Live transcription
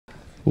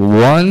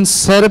One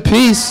set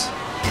apiece.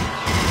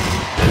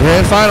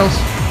 Grand finals.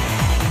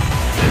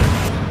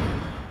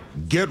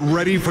 Get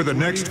ready for the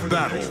next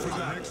battle.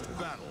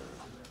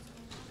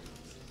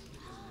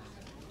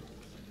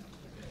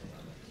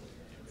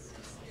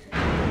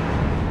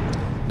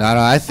 No,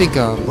 I think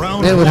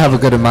Nin would have a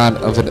good amount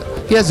of it.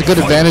 He has a good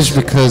advantage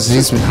because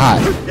he's been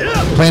hot.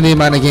 Playing the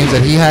amount of games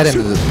that he had and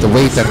the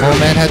weight that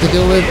HOLEMAN had to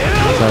deal with,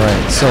 it's all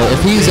right. So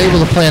if he's able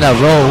to play in that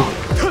role,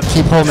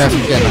 keep HOLEMAN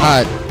from getting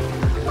hot,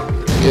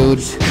 it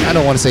would, I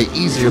don't want to say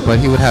easier, but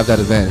he would have that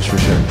advantage for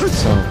sure.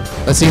 So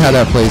let's see how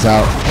that plays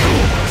out.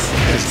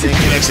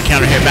 Connects the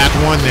counter hit back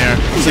one there.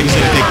 Looks like he's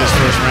going to take this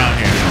first round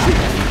here.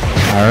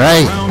 All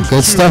right,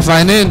 good stuff,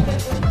 NIN.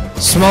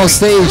 Small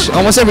stage.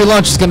 Almost every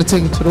launch is going to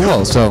take him to the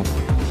wall. So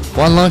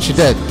one launch, you're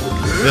dead.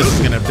 This is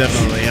going to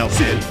definitely help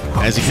him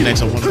as he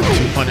connects a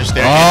 1-2 punish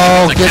there.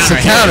 Oh, gets the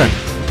counter.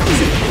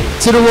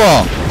 To the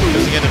wall.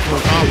 Doesn't get the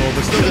full combo,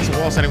 but still gets a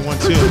wall setting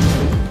 1-2.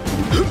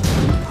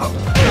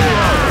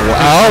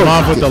 Wow.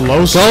 Off with the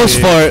low goes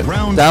for it.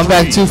 Down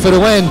back 2 for the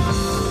win.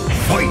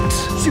 Fight.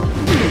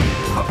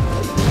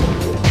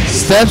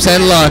 Steps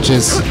and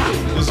launches.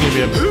 This is going to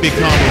be a big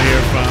combo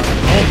here from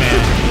HOLEMAN.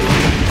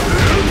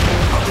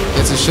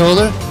 Gets a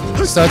shoulder.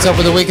 Starts up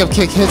with a wake-up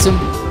kick. Hits him.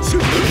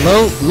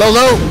 Low, low,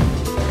 low.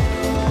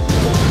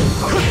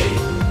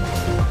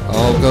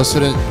 Oh, goes for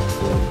the...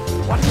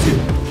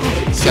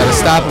 He's got to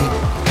stop him.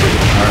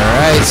 All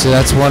right, so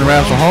that's one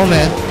round for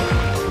HOLEMAN.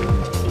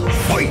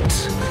 Fight.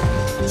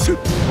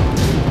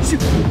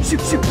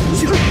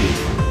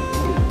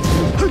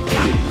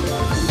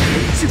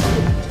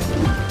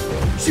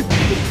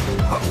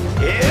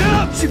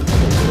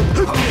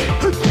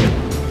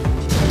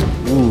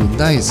 Ooh,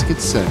 nice. Good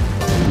set.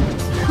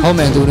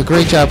 HOLEMAN doing a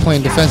great job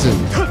playing defensive.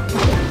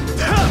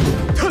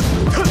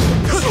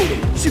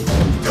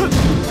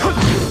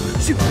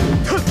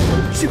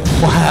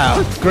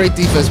 Wow, great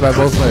defense by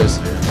both players.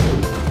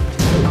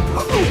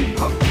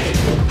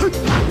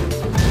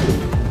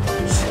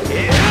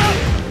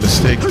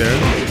 Mistake there.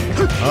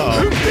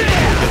 Uh-oh.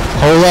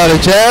 Whole lot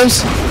of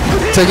jabs.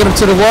 Taking him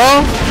to the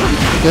wall.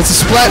 Gets a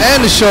splat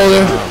and the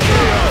shoulder.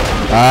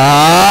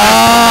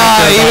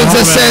 Ah, evens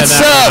the sets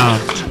up.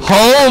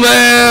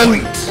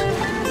 HOLEMAN.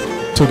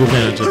 Took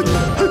advantage of the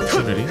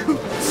opportunity.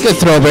 Good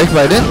throw break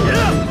by NIN.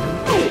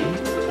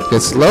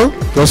 Gets low.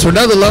 Goes for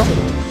another low.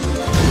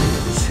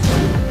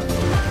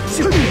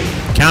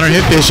 Counter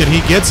hit fish and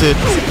he gets it.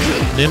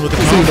 NIN with the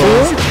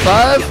combo.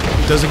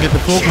 5. Doesn't get the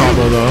full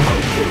combo though.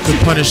 Good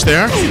punish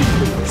there.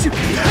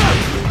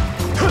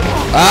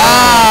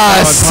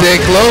 Ah,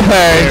 sick low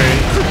parry.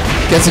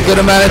 Gets a good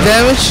amount of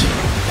damage.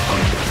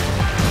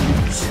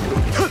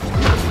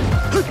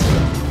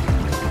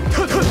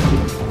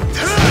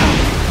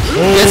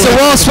 Gets a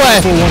wall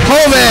swipe.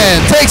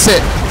 HOLEMAN takes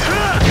it.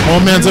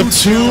 HOLEMAN's up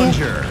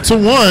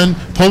 2-1.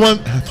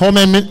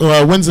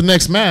 HOLEMAN wins the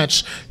next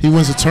match. He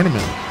wins the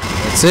tournament.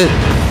 That's it.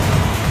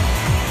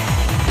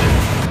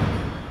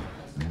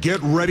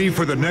 Get ready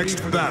for the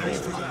next battle.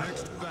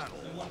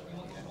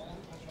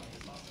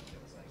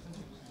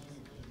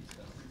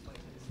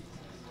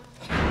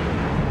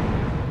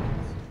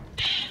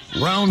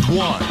 Round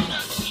 1.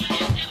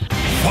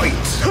 Fight.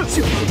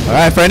 All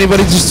right, for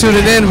anybody just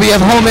tuning in, we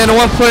have HOLEMAN on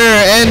 1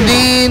 player and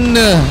NIN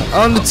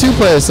on the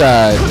 2-player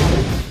side.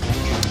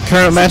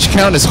 Current match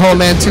count is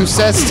HOLEMAN 2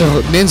 sets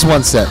to NIN's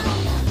 1 set.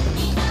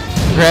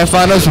 Grand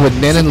finals with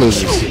NIN and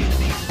losers.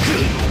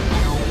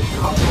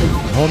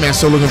 HOLEMAN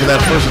still looking for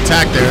that first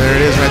attack there. There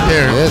it is right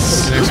there.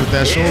 Yes. Connects with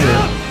that shoulder.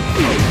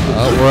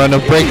 We're on a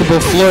breakable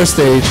floor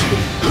stage.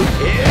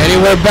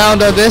 Anywhere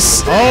bound on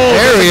this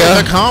area.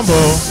 The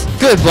combo.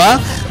 Good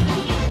block.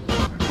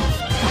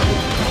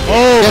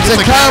 Oh, gets a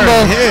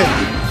combo. Hit.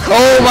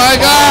 Oh my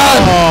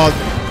God. Oh,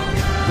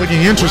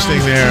 looking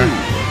interesting there.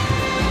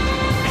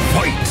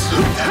 Fight.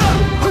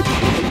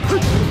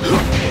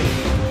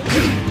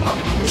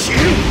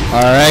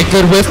 All right,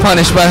 good whiff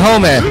punish by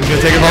HOLEMAN. He's gonna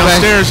take him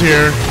downstairs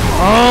here.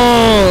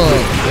 Oh,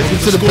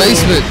 into the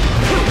basement.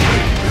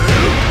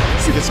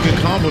 Gets good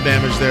combo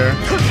damage there.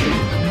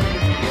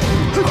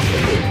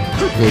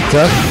 Good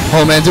duck.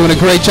 HOLEMAN doing a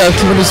great job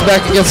keeping his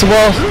back against the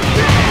wall.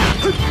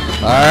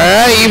 All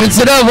right, evens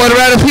it up. 1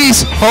 round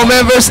apiece.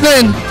 HOLEMAN versus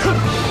NIN.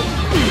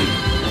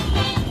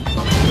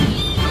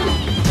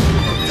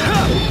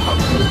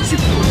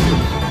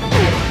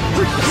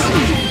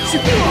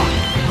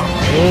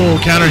 Oh,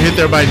 counter hit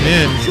there by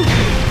NIN.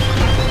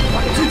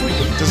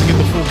 Doesn't get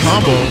the full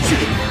combo.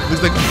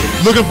 Looks like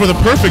looking for the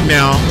perfect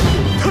now.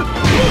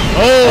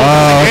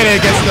 Oh,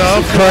 it gets the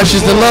up.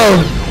 Crushes the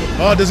low.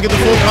 Oh, doesn't get the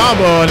full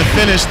combo and a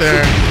finish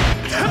there.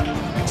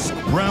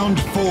 Round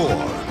 4.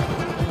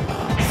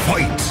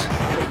 Fight.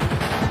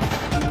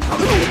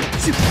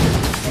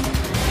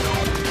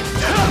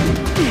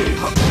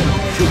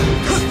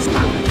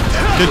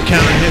 Good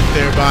counter hit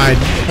there by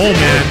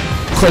HOLEMAN.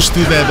 Crushed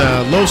through that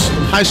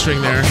high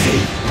string there.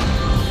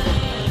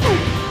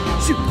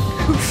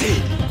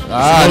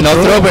 No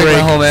throw break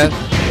by HOLEMAN.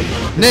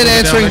 NIN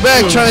answering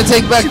back, trying to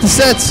take back the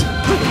sets.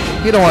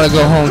 You don't want to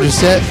go home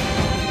just yet.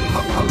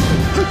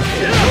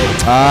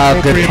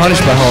 Good punish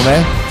by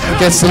HOLEMAN.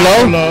 Gets the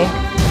low.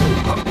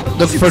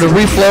 Look for the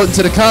refloat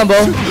into the combo.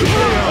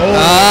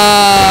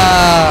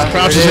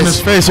 Crouches in his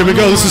face. Here we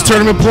go. This is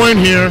tournament point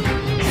here.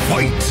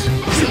 Fight.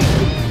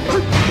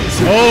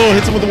 Oh,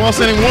 hits him with the wall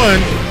standing 1.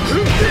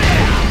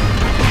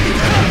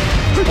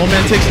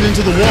 HOLEMAN takes it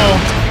into the wall.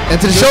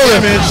 Into the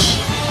shoulder.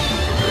 Damage.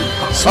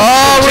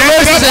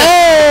 Reverses it.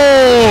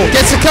 Oh!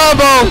 Gets a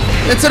combo.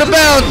 Into the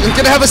bound. He's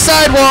going to have a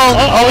side wall.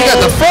 We got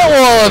the front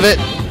wall of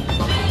it.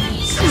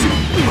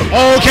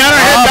 Oh, counter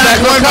head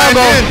back one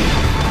combo.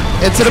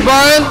 Into the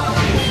bind.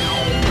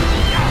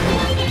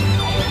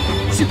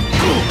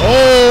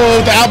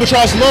 Oh, the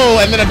albatross low,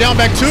 and then a down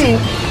back 2.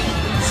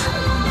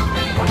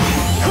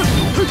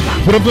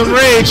 Put up the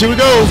rage. Here we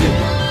go.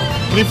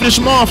 Can he finish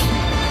him off?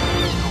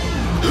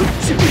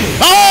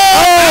 Oh!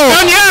 Not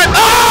done yet!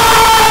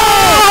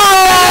 Oh!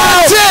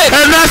 That's it!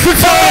 And that's the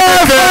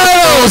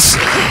finals!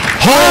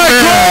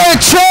 Hardcore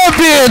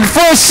champion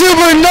for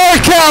Super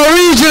NorCal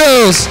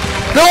Regionals!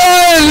 The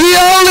one, the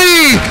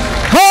only,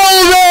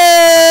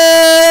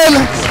 HOLEMAN!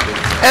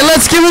 And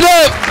let's give it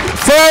up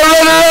for our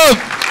runner-up,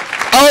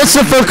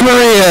 also for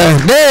Korea,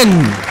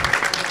 NIN.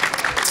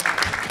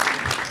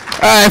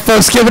 Alright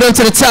folks, give it up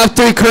to the top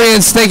 3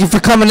 Koreans. Thank you for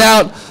coming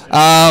out.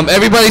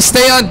 Everybody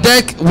stay on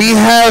deck. We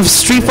have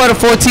Street Fighter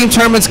 14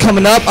 tournaments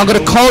coming up. I'm going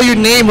to call your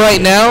name right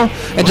now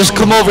and just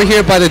come over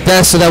here by the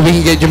desk so that we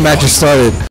can get your matches started.